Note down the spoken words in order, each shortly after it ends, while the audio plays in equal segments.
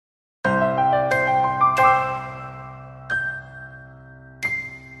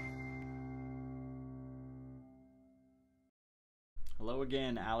Hello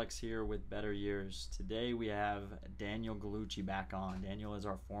again, Alex here with Better Years. Today we have Daniel Gallucci back on. Daniel is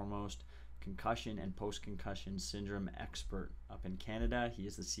our foremost concussion and post-concussion syndrome expert up in Canada. He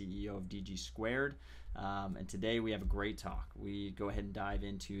is the CEO of Dg2. And today we have a great talk. We go ahead and dive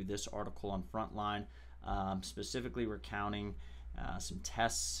into this article on Frontline, specifically recounting some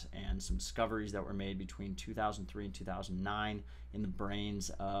tests and some discoveries that were made between 2003 and 2009 in the brains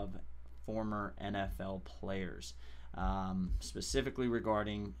of former NFL players. Specifically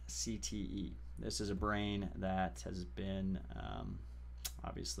regarding CTE. This is a brain that has been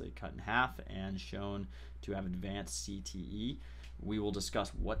obviously cut in half and shown to have advanced CTE. We will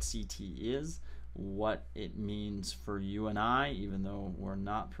discuss what CTE is, what it means for you and I, even though we're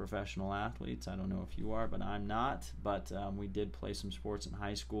not professional athletes. I don't know if you are, but I'm not. But we did play some sports in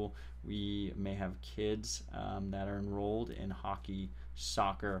high school. We may have kids that are enrolled in hockey,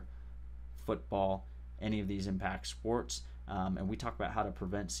 soccer, football, any of these impact sports, and we talk about how to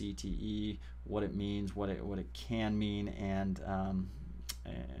prevent CTE, what it means, what it can mean, and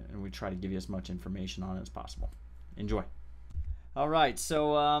we try to give you as much information on it as possible. Enjoy. All right,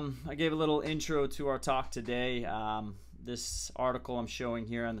 so I gave a little intro to our talk today. This article I'm showing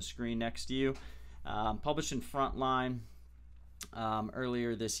here on the screen next to you, published in Frontline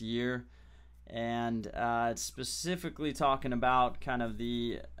earlier this year, and it's specifically talking about kind of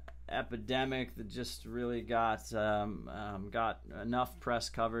the epidemic that just really got enough press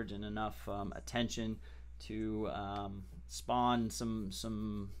coverage and enough attention to spawn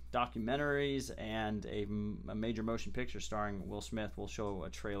some documentaries and a major motion picture starring Will Smith. We'll show a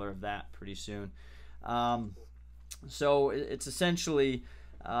trailer of that pretty soon. So it's essentially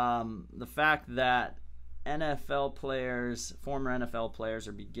the fact that NFL players, former NFL players,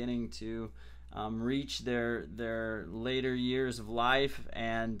 are beginning to reach their later years of life,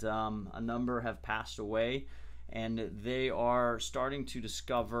 and a number have passed away, and they are starting to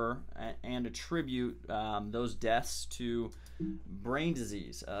discover and attribute those deaths to brain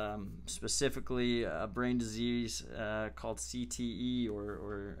disease, specifically a brain disease called CTE,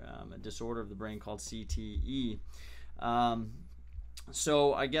 or a disorder of the brain called CTE.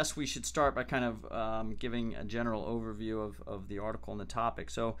 So I guess we should start by kind of giving a general overview of the article and the topic.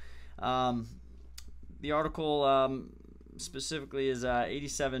 So the article specifically is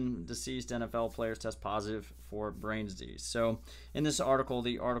 87 deceased NFL players test positive for brain disease. So in this article,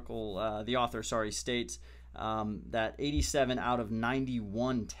 the author states that 87 out of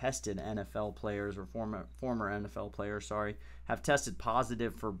 91 tested NFL players, or former NFL players, have tested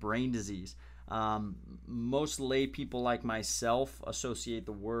positive for brain disease. Most lay people like myself associate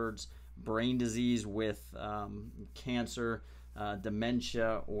the words brain disease with cancer,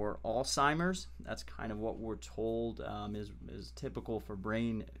 dementia, or Alzheimer's. That's kind of what we're told is typical for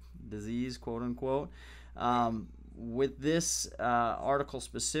brain disease, quote unquote. With this article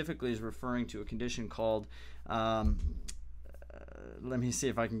specifically is referring to a condition called, let me see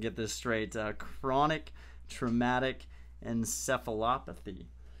if I can get this straight, chronic traumatic encephalopathy.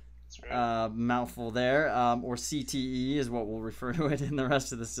 Right. Mouthful there, or CTE is what we'll refer to it in the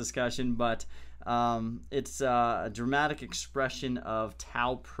rest of this discussion, but it's a dramatic expression of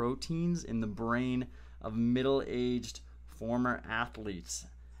tau proteins in the brain of middle-aged former athletes,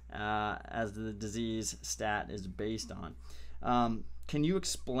 as the disease stat is based on. Can you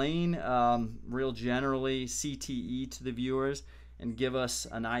explain real generally CTE to the viewers and give us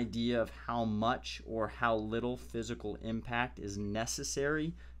an idea of how much or how little physical impact is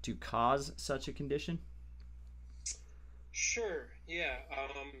necessary to cause such a condition? Sure. Yeah.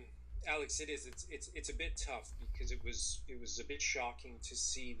 Alex, it's a bit tough because it was a bit shocking to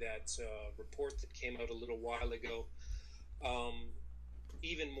see that report that came out a little while ago.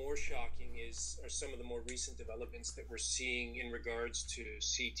 Even more shocking are some of the more recent developments that we're seeing in regards to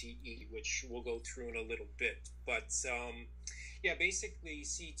CTE, which we'll go through in a little bit. But yeah, basically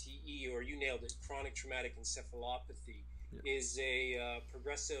CTE, or you nailed it, chronic traumatic encephalopathy, is a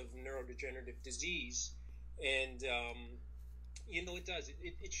progressive neurodegenerative disease, and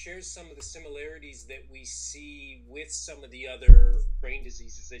it shares some of the similarities that we see with some of the other brain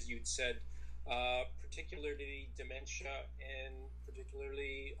diseases, as you'd said, particularly dementia and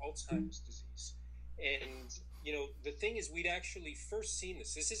particularly Alzheimer's disease. And the thing is, we'd actually first seen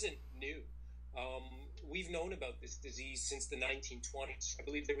this isn't new. We've known about this disease since the 1920s. I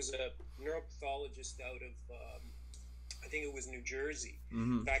believe there was a neuropathologist out of I think it was New Jersey,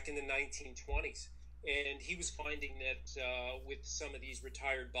 back in the 1920s. And he was finding that with some of these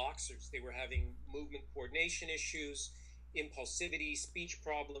retired boxers, they were having movement coordination issues, impulsivity, speech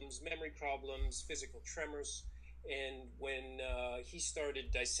problems, memory problems, physical tremors. And when he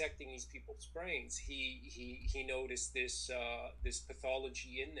started dissecting these people's brains, he noticed this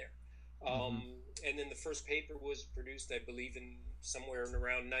pathology in there. Mm-hmm. And then the first paper was produced, I believe, in somewhere in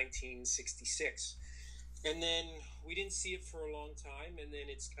around 1966. And then we didn't see it for a long time, and then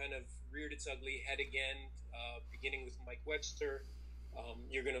it's kind of reared its ugly head again, beginning with Mike Webster.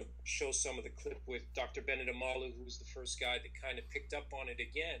 You're going to show some of the clip with Dr. Bennett Amalu, who was the first guy that kind of picked up on it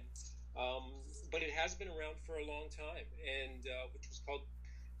again. But it has been around for a long time, and which was called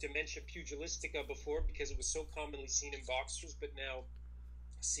dementia pugilistica before, because it was so commonly seen in boxers, but now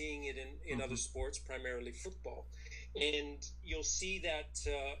seeing it in Mm-hmm. other sports, primarily football. And you'll see that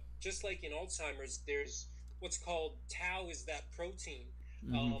just like in Alzheimer's, there's what's called tau is that protein.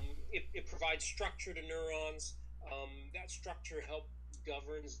 Mm-hmm. It provides structure to neurons. That structure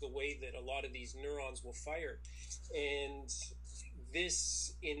governs the way that a lot of these neurons will fire. And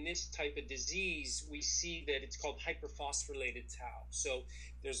in this type of disease, we see that it's called hyperphosphorylated tau. So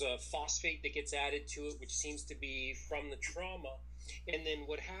there's a phosphate that gets added to it, which seems to be from the trauma. And then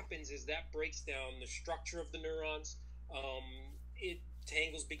what happens is that breaks down the structure of the neurons.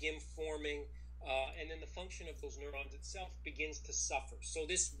 Tangles begin forming, and then the function of those neurons itself begins to suffer. So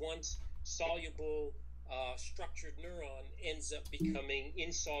this once soluble, structured neuron ends up becoming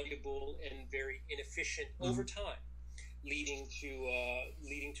insoluble and very inefficient over time, leading to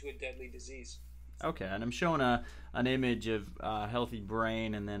a deadly disease. Okay, and I'm showing an image of a healthy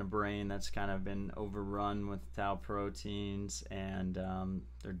brain, and then a brain that's kind of been overrun with tau proteins, and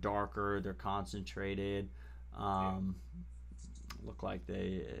they're darker, they're concentrated. Look like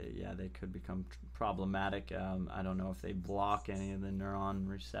they could become problematic. I don't know if they block any of the neuron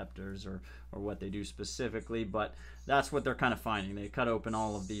receptors or what they do specifically, but that's what they're kind of finding. They cut open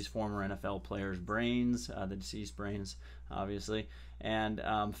all of these former NFL players' brains, the deceased brains, obviously, and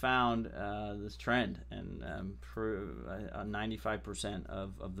found this trend, and 95%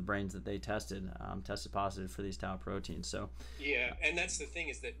 of the brains that they tested positive for these tau proteins. So yeah, and that's the thing,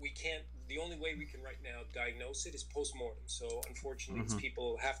 is that we can't. The only way we can right now diagnose it is post-mortem. So unfortunately, these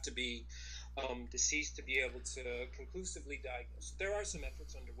people have to be deceased to be able to conclusively diagnose. There are some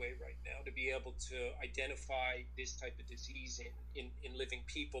efforts underway right now to be able to identify this type of disease in living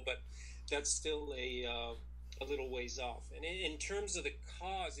people, but that's still a little ways off. And in terms of the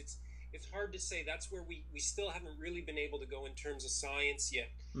cause, it's hard to say. That's where we still haven't really been able to go in terms of science yet.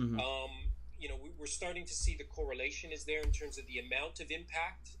 We're starting to see the correlation is there in terms of the amount of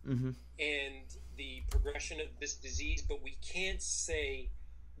impact and the progression of this disease, but we can't say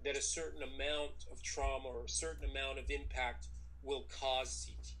that a certain amount of trauma or a certain amount of impact will cause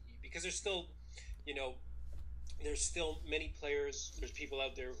CTE, because there's still many players, there's people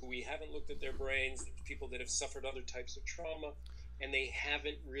out there who we haven't looked at their brains, there's people that have suffered other types of trauma, and they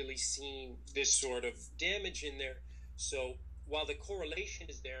haven't really seen this sort of damage in there. So while the correlation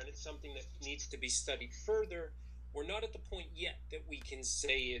is there and it's something that needs to be studied further, we're not at the point yet that we can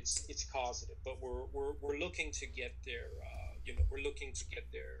say it's causative, but we're looking to get there. We're looking to get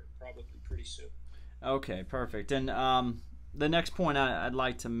there probably pretty soon. Okay, perfect. And the next point I'd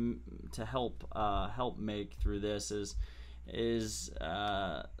like to help make through this is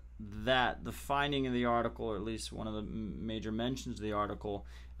that the finding in the article, or at least one of the major mentions of the article,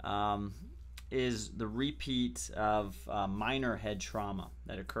 is the repeat of minor head trauma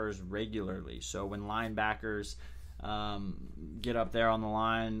that occurs regularly. So when linebackers get up there on the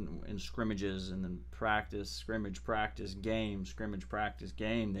line in scrimmages, and then scrimmage, practice, game,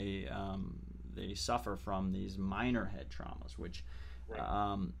 they suffer from these minor head traumas, which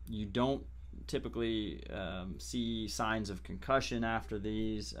you don't typically see signs of concussion after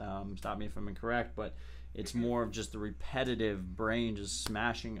these. Stop me if I'm incorrect, but it's more of just the repetitive brain just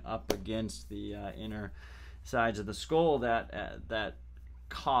smashing up against the inner sides of the skull that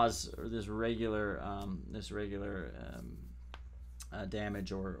cause this regular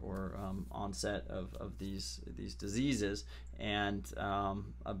damage or onset of these diseases, and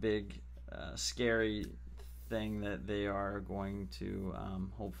a big scary thing that they are going to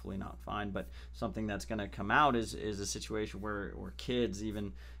hopefully not find, but something that's going to come out is a situation where kids,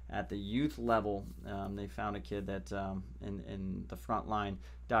 even at the youth level, they found a kid that in the Frontline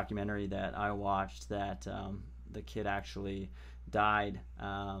documentary that I watched, that the kid actually died,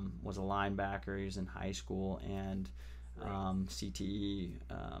 was a linebacker. He was in high school, and CTE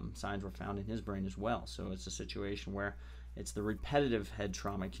signs were found in his brain as well. So it's a situation where it's the repetitive head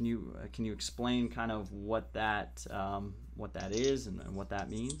trauma. Can you explain kind of what that is and what that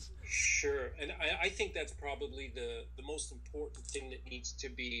means? Sure, and I think that's probably the most important thing that needs to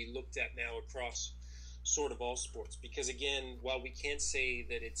be looked at now across sort of all sports, because again, while we can't say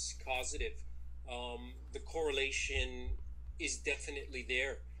that it's causative, the correlation is definitely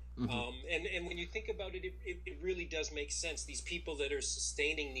there. Mm-hmm. And when you think about it, it really does make sense. These people that are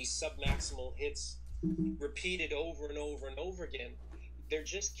sustaining these submaximal hits repeated over and over and over again, they're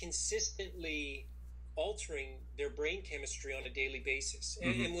just consistently altering their brain chemistry on a daily basis.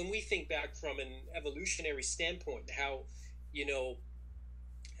 Mm-hmm. And when we think back from an evolutionary standpoint, you know,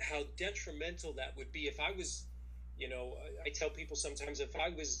 how detrimental that would be if I was, I tell people sometimes if I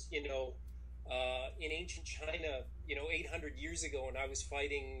was, in ancient China, 800 years ago, and I was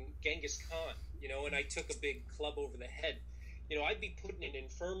fighting Genghis Khan, and I took a big club over the head, I'd be put in an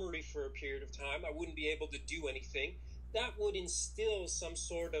infirmary for a period of time. I wouldn't be able to do anything. That would instill some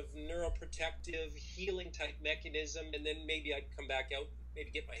sort of neuroprotective healing type mechanism, and then maybe I'd come back out,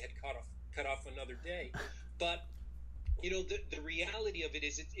 maybe get my head cut off another day. But the reality of it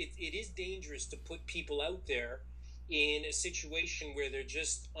is it is dangerous to put people out there in a situation where they're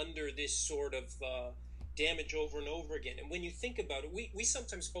just under this sort of damage over and over again. And when you think about it, we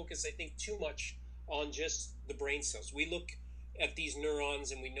sometimes focus, I think, too much on just the brain cells. We look at these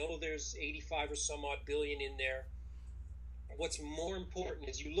neurons and we know there's 85 or some odd billion in there. What's more important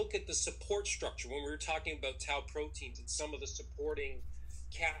is you look at the support structure. When we were talking about tau proteins and some of the supporting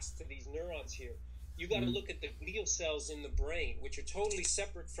cast to these neurons here, you got to look at the glial cells in the brain, which are totally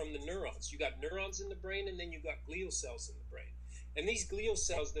separate from the neurons. You got neurons in the brain, and then you got glial cells in the brain. And these glial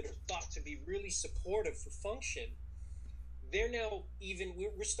cells that are thought to be really supportive for function, they're now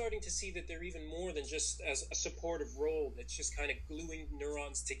we're starting to see that they're even more than just as a supportive role that's just kind of gluing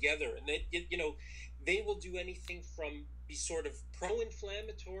neurons together. And they will do anything from be sort of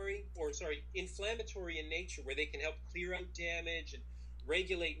inflammatory in nature, where they can help clear out damage and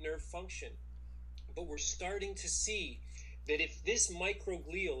regulate nerve function. But we're starting to see that if this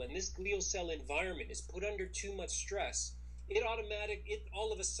microglial and this glial cell environment is put under too much stress, it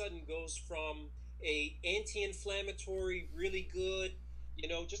all of a sudden goes from a anti-inflammatory, really good,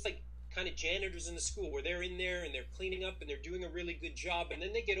 just like kind of janitors in the school, where they're in there and they're cleaning up and they're doing a really good job, and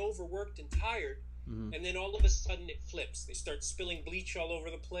then they get overworked and tired, and then all of a sudden it flips. They start spilling bleach all over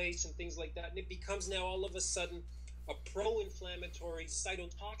the place and things like that, and it becomes now all of a sudden a pro-inflammatory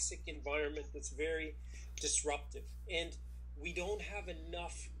cytotoxic environment that's very disruptive. And we don't have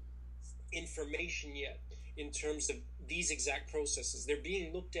enough information yet in terms of these exact processes. They're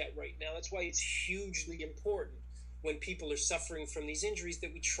being looked at right now. That's why it's hugely important when people are suffering from these injuries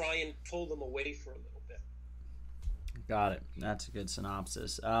that we try and pull them away for a little bit. Got it. That's a good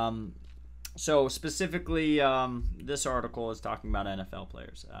synopsis. So specifically, this article is talking about NFL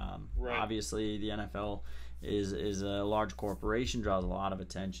players. Right. Obviously, the NFL is a large corporation, draws a lot of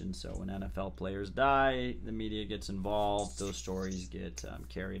attention. So when NFL players die, the media gets involved, those stories get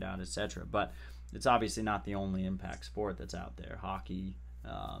carried out, etc. But it's obviously not the only impact sport that's out there. Hockey,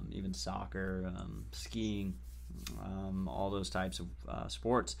 even soccer, skiing, all those types of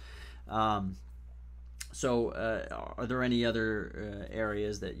sports. So are there any other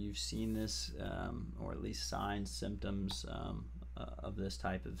areas that you've seen this, or at least signs, symptoms of this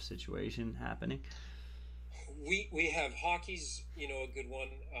type of situation happening? We have hockey's, a good one.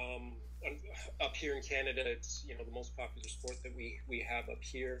 Up here in Canada, it's, the most popular sport that we have up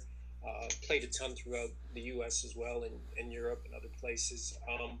here. Played a ton throughout the U.S. as well, and Europe and other places.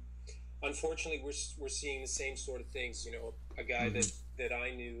 Unfortunately, we're seeing the same sort of things. A guy that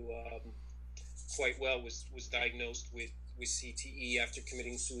I knew quite well was diagnosed with CTE after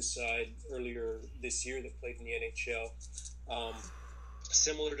committing suicide earlier this year, that played in the NHL.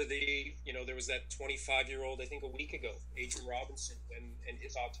 Similar to there was that 25-year-old, I think a week ago, Adrian Robinson, and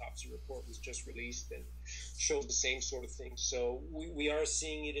his autopsy report was just released and showed the same sort of thing. So we are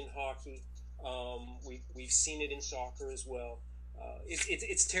seeing it in hockey. We've seen it in soccer as well.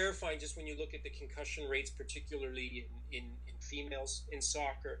 It's terrifying just when you look at the concussion rates, particularly in females in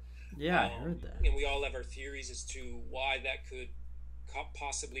soccer. Yeah, I heard that. And we all have our theories as to why that could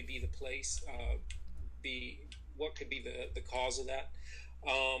possibly be the place, what could be the cause of that.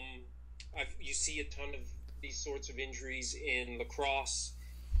 You see a ton of these sorts of injuries in lacrosse,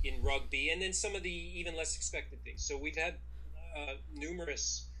 in rugby, and then some of the even less expected things. So we've had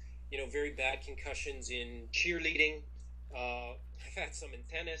numerous, very bad concussions in cheerleading. I've had some in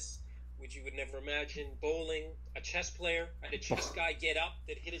tennis, which you would never imagine. Bowling, a chess player. I had a chess guy get up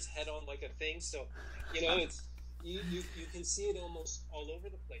that hit his head on like a thing. So, it's you can see it almost all over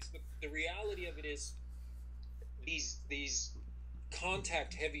the place. But the reality of it is, these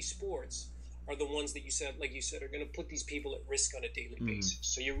contact heavy sports are the ones that you said are going to put these people at risk on a daily basis.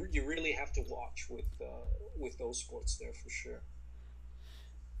 So you really have to watch with those sports there for sure.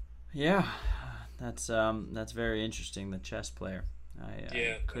 Yeah, that's very interesting. The chess player.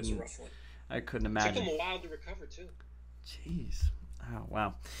 That's a rough one. I couldn't It imagine. took him a while to recover too. Jeez. Oh,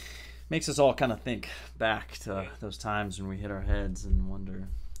 wow. Makes us all kind of think back to those times when we hit our heads and wonder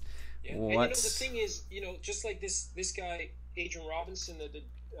what's... And the thing is, just like this guy, Adrian Robinson, that did,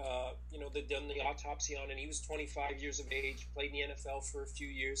 that done the autopsy on, and he was 25 years of age, played in the NFL for a few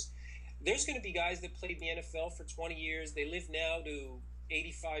years. There's going to be guys that played in the NFL for 20 years. They live now to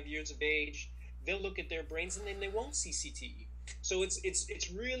 85 years of age. They'll look at their brains and then they won't see CTE. So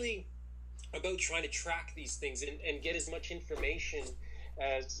it's really about trying to track these things and get as much information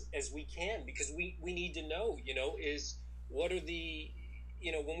as we can, because we need to know, is what are the,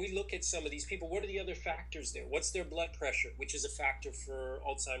 when we look at some of these people, what are the other factors there? What's their blood pressure, which is a factor for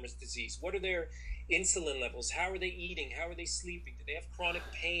Alzheimer's disease? What are their insulin levels? How are they eating? How are they sleeping? Do they have chronic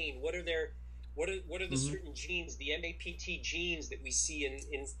pain? What are the certain genes, the MAPT genes that we see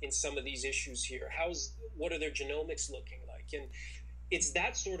in some of these issues here? What are their genomics looking like? And it's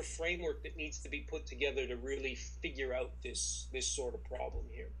that sort of framework that needs to be put together to really figure out this sort of problem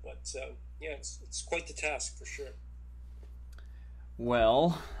here. But it's quite the task for sure.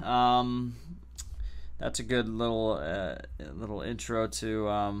 Well, that's a good little intro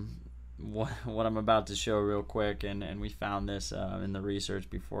to what I'm about to show real quick, and we found this in the research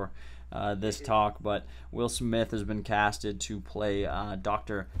before this talk. But Will Smith has been casted to play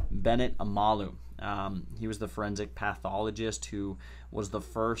Dr. Bennett Amalu. He was the forensic pathologist who was the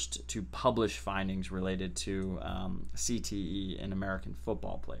first to publish findings related to CTE in American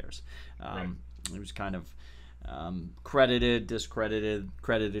football players. He was kind of credited, discredited,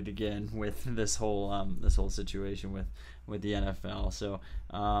 credited again with this whole situation with the NFL. So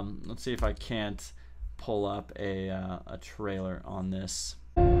let's see if I can't pull up a trailer on this.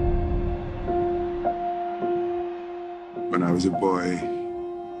 When I was a boy,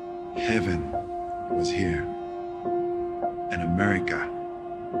 heaven was here, and America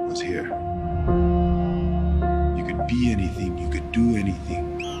was here. You could be anything, you could do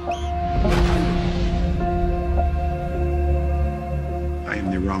anything. I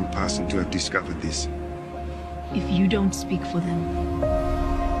am the wrong person to have discovered this. If you don't speak for them,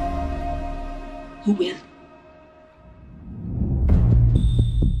 who will?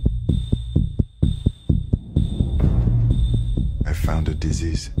 I found a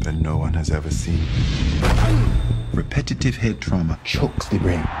disease that no one has ever seen. Repetitive head trauma chokes the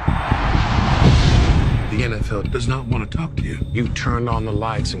brain. The NFL does not want to talk to you. You turned on the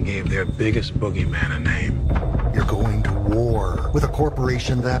lights and gave their biggest boogeyman a name. You're going to war with a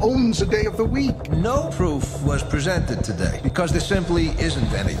corporation that owns a day of the week. No proof was presented today because there simply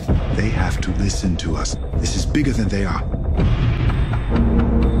isn't any. They have to listen to us. This is bigger than they are.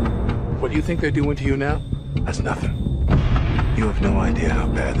 What you think they're doing to you now? That's nothing. You have no idea how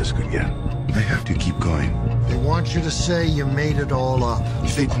bad this could get. I have to keep going. They want you to say you made it all up.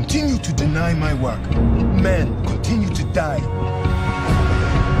 If they continue to deny my work, men continue to die.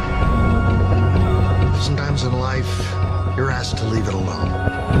 Sometimes in life, you're asked to leave it alone.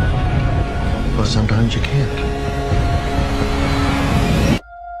 But sometimes you can't.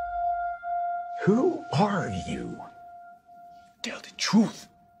 Who are you? Tell the truth.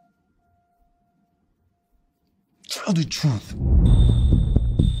 Tell the truth.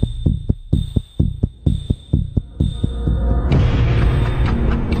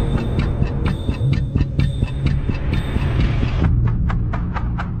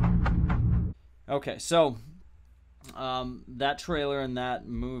 Okay, so that trailer and that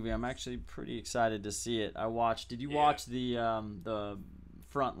movie, I'm actually pretty excited to see it. I watched. Did you watch the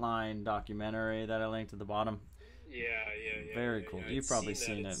Frontline documentary that I linked at the bottom? Yeah. Very cool. You've probably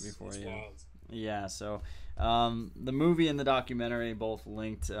seen it before, it's yeah. wild. Yeah. So the movie and the documentary both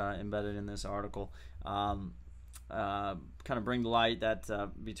linked, embedded in this article. Kind of bring to light that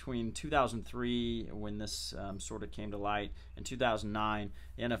between 2003, when this sort of came to light, and 2009,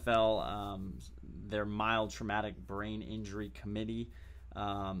 the NFL, their mild traumatic brain injury committee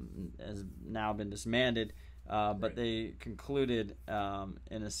has now been disbanded, but they concluded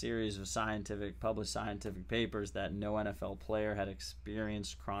in a series of published scientific papers that no NFL player had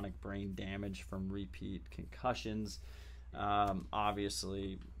experienced chronic brain damage from repeat concussions.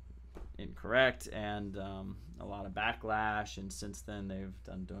 Obviously incorrect, and a lot of backlash, and since then they've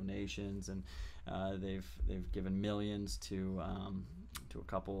done donations, and they've given millions to a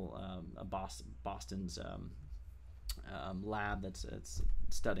couple Boston's lab that's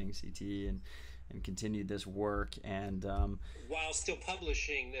studying CTE and continued this work, and while still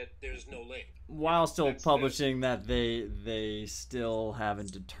publishing that there's no link. While still publishing that they still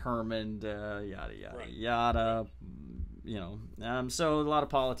haven't determined yada yada. You know, so a lot of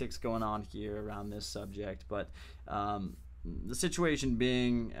politics going on here around this subject, but the situation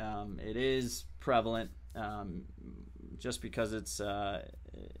being, it is prevalent. Just because it's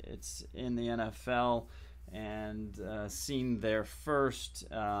in the NFL and seen there first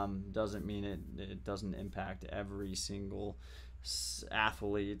doesn't mean it doesn't impact every single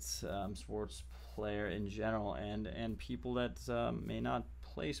athlete, sports player in general, and people that may not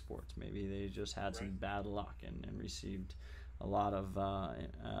play sports. Maybe they just had some bad luck and received a lot of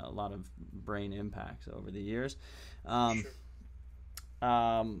brain impacts over the years.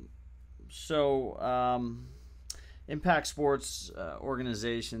 Impact sports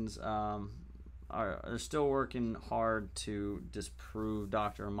organizations are still working hard to disprove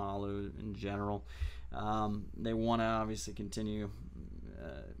Dr. Amalu in general. They want to obviously continue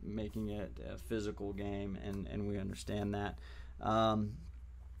making it a physical game, and we understand that.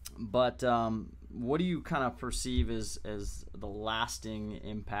 But what do you kind of perceive as the lasting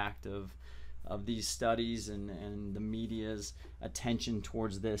impact of these studies and the media's attention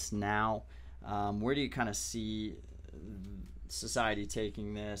towards this now? Where do you kind of see society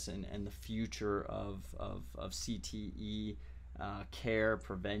taking this and the future of CTE care,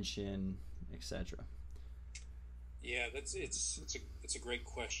 prevention, etc.? Yeah, it's a great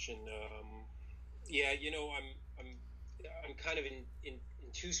question. I'm kind of in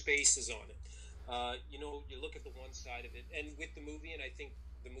two spaces on it. You look at the one side of it, and with the movie, and I think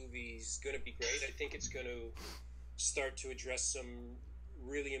the movie's going to be great. I think it's going to start to address some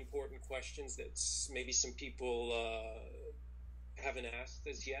really important questions that maybe some people haven't asked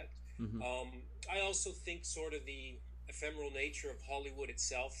as yet. Mm-hmm. I also think sort of the ephemeral nature of Hollywood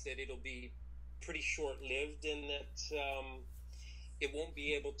itself, that it'll be pretty short-lived, and that it won't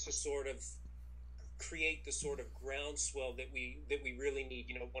be able to sort of create the sort of groundswell that we really need.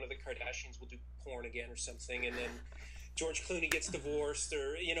 One of the Kardashians will do porn again or something, and then George Clooney gets divorced,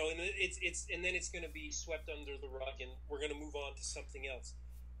 or and then it's going to be swept under the rug, and we're going to move on to something else.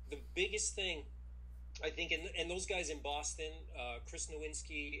 The biggest thing, I think, and those guys in Boston, Chris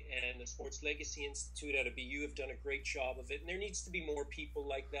Nowinski and the Sports Legacy Institute out of BU have done a great job of it, and there needs to be more people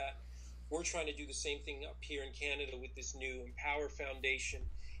like that. We're trying to do the same thing up here in Canada with this new Empower Foundation.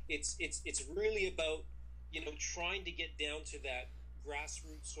 It's really about trying to get down to that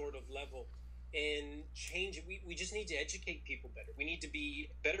grassroots sort of level and change it. We just need to educate people better. We need to be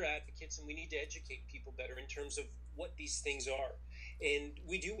better advocates, and we need to educate people better in terms of what these things are. And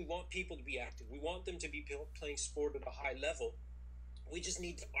we want people to be active. We want them to be playing sport at a high level. We just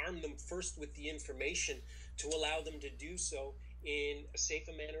need to arm them first with the information to allow them to do so in as safe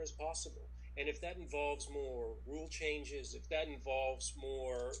a manner as possible. And if that involves more rule changes, if that involves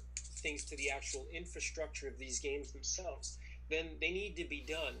more things to the actual infrastructure of these games themselves, then they need to be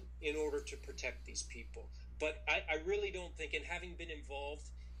done in order to protect these people. But I really don't think, and having been involved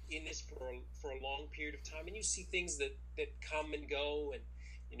in this for a long period of time, and you see things that come and go, and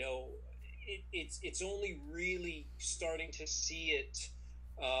it's only really starting to see it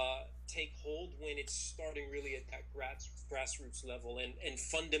take hold when it's starting really at that grassroots level, and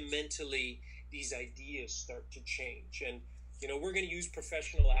fundamentally these ideas start to change. And we're going to use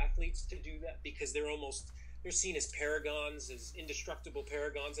professional athletes to do that, because they're seen as paragons, as indestructible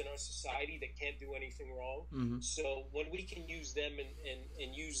paragons in our society that can't do anything wrong. Mm-hmm. So when we can use them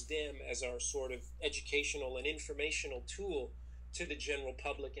and use them as our sort of educational and informational tool to the general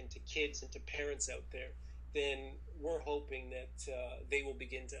public and to kids and to parents out there, then we're hoping that they will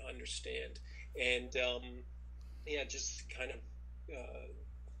begin to understand and just kind of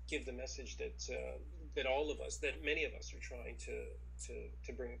give the message that all of us, that many of us are trying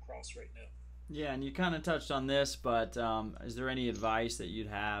to bring across right now. Yeah, and you kind of touched on this, but is there any advice that you'd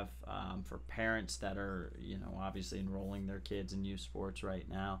have for parents that are, obviously enrolling their kids in youth sports right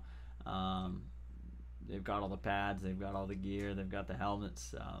now? They've got all the pads, they've got all the gear, they've got the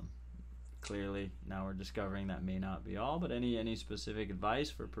helmets. Clearly, now we're discovering that may not be all, but any specific advice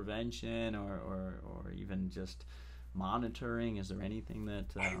for prevention or even just monitoring? Is there anything that...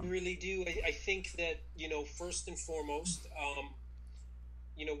 I really do. I think that, first and foremost...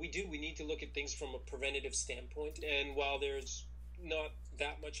 we need to look at things from a preventative standpoint. And while there's not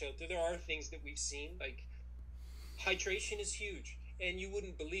that much out there, there are things that we've seen, like hydration is huge. And you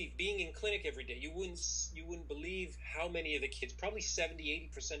wouldn't believe, being in clinic every day, you wouldn't believe how many of the kids, probably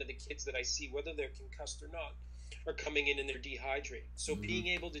 70-80% of the kids that I see, whether they're concussed or not, are coming in and they're dehydrated. So mm-hmm. being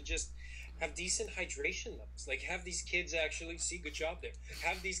able to just have decent hydration levels, like have these kids actually, good job there,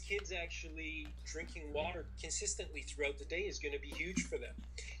 have these kids actually drinking water consistently throughout the day is going to be huge for them.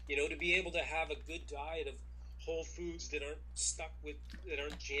 To be able to have a good diet of whole foods that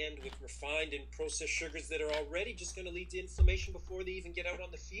aren't jammed with refined and processed sugars that are already just going to lead to inflammation before they even get out on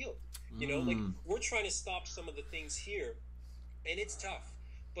the field. Like we're trying to stop some of the things here and it's tough.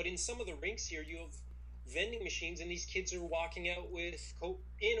 But in some of the rinks here, you have vending machines, and these kids are walking out with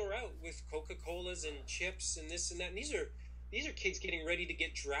in or out with Coca-Colas and chips and this and that. And these are kids getting ready to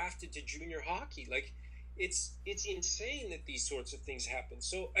get drafted to junior hockey. Like, it's insane that these sorts of things happen.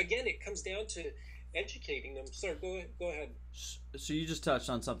 So again, it comes down to educating them. Sorry, go ahead. So you just touched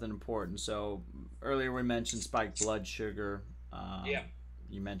on something important. So earlier we mentioned spiked blood sugar. Yeah.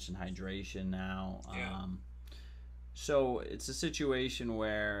 You mentioned hydration now. Yeah. So it's a situation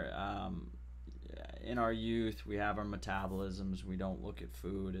where in our youth we have our metabolisms. We don't look at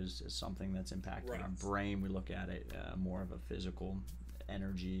food as something that's impacting Right. our brain. We look at it more of a physical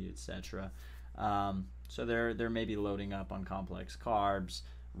energy, etc. So they're maybe loading up on complex carbs,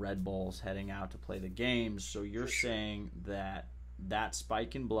 Red Bulls, heading out to play the games. So you're saying that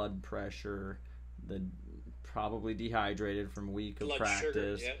spike in blood pressure, the probably dehydrated from a week of Blood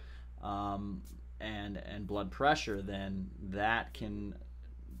practice, sugar, yeah. and blood pressure, then that can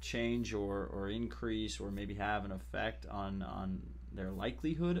change or increase or maybe have an effect on their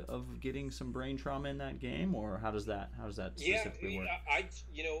likelihood of getting some brain trauma in that game, or how does that specifically work? I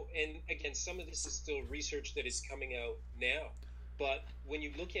and again, some of this is still research that is coming out now, but when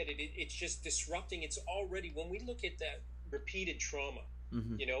you look at it, it's just disrupting. It's already, when we look at that repeated trauma,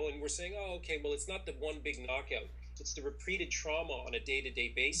 Mm-hmm. and we're saying, oh, okay, well, it's not the one big knockout. It's the repeated trauma on a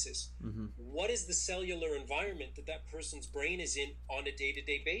day-to-day basis. Mm-hmm. What is the cellular environment that person's brain is in on a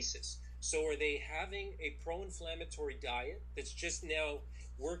day-to-day basis? So are they having a pro-inflammatory diet that's just now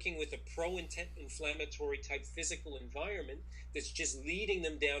working with a pro-inflammatory type physical environment that's just leading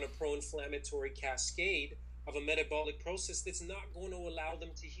them down a pro-inflammatory cascade of a metabolic process that's not going to allow them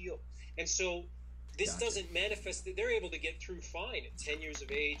to heal? And so this doesn't manifest. They're able to get through fine at 10 years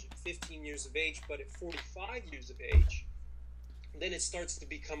of age, at 15 years of age, but at 45 years of age, then it starts to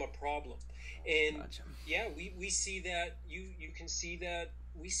become a problem. And yeah, we see that. You can see that.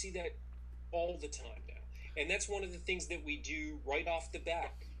 We see that all the time now. And that's one of the things that we do right off the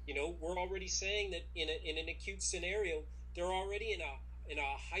bat. We're already saying that in an acute scenario, they're already in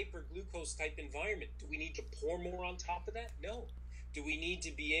a hyperglucose type environment. Do we need to pour more on top of that? No. Do we need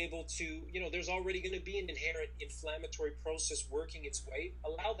to be able to, there's already going to be an inherent inflammatory process working its way.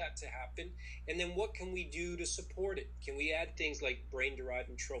 Allow that to happen. And then what can we do to support it? Can we add things like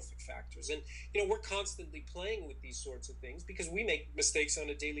brain-derived trophic factors? And, we're constantly playing with these sorts of things because we make mistakes on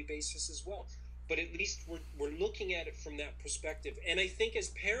a daily basis as well. But at least we're looking at it from that perspective. And I think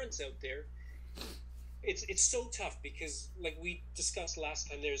as parents out there, it's so tough because, like we discussed last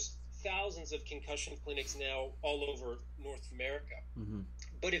time, there's thousands of concussion clinics now all over North America. Mm-hmm.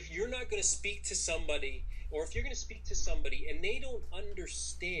 But if you're not going to speak to somebody, or if you're going to speak to somebody and they don't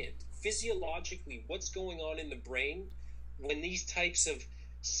understand physiologically what's going on in the brain when these types of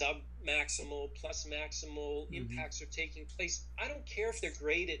sub-maximal, plus maximal Mm-hmm. impacts are taking place, I don't care if they're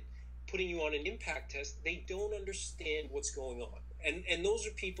great at putting you on an impact test, they don't understand what's going on. And those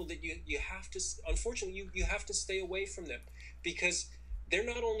are people that you have to, unfortunately, you have to stay away from them, because they're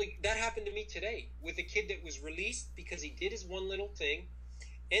not only, that happened to me today with a kid that was released because he did his one little thing,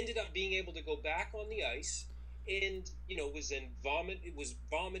 ended up being able to go back on the ice, and was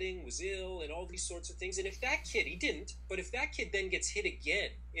vomiting, was ill, and all these sorts of things. And if that kid, he didn't, but if that kid then gets hit again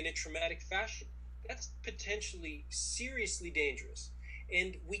in a traumatic fashion, that's potentially seriously dangerous.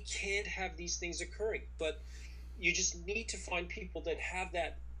 And we can't have these things occurring. But you just need to find people that have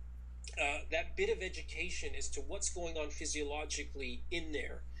that bit of education as to what's going on physiologically in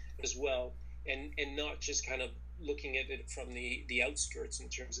there as well, and not just kind of looking at it from the outskirts in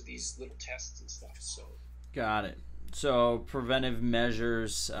terms of these little tests and stuff. So got it. So preventive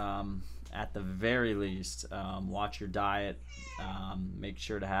measures, at the very least, watch your diet, make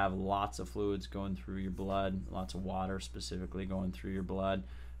sure to have lots of fluids going through your blood, lots of water specifically going through your blood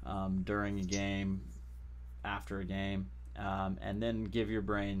during a game, after a game. And then give your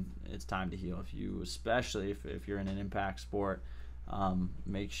brain its time to heal. Especially if you're in an impact sport,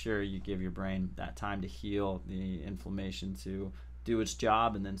 make sure you give your brain that time to heal, the inflammation to do its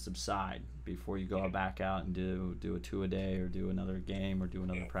job and then subside before you go back out and do a 2 a day or do another game or do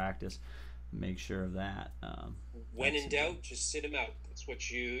another practice. Make sure of that. When in doubt, just sit them out. That's what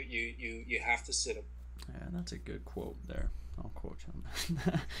you have to sit them. Yeah, that's a good quote there. I'll quote you on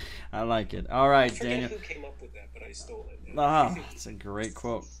that. I like it. All right, I forget Daniel. who came up with that, but I stole it. Oh, it's a great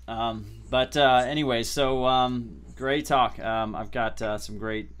quote. But anyway, so great talk. I've got some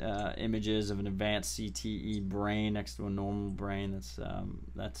great images of an advanced CTE brain next to a normal brain.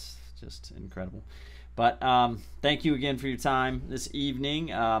 That's just incredible. But thank you again for your time this evening.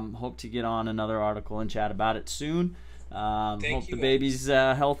 Hope to get on another article and chat about it soon. Hope the you, baby's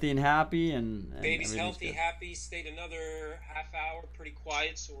healthy and happy, and baby's everything's healthy, good. happy. Stayed another half hour, pretty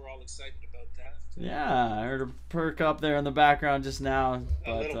quiet, so we're all excited about that. Yeah, I heard a perk up there in the background just now,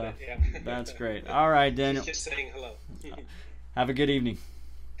 but A little bit, yeah. that's great. All right, Daniel. Just saying hello. Have a good evening.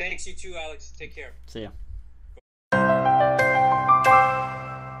 Thanks, you too, Alex. Take care. See ya.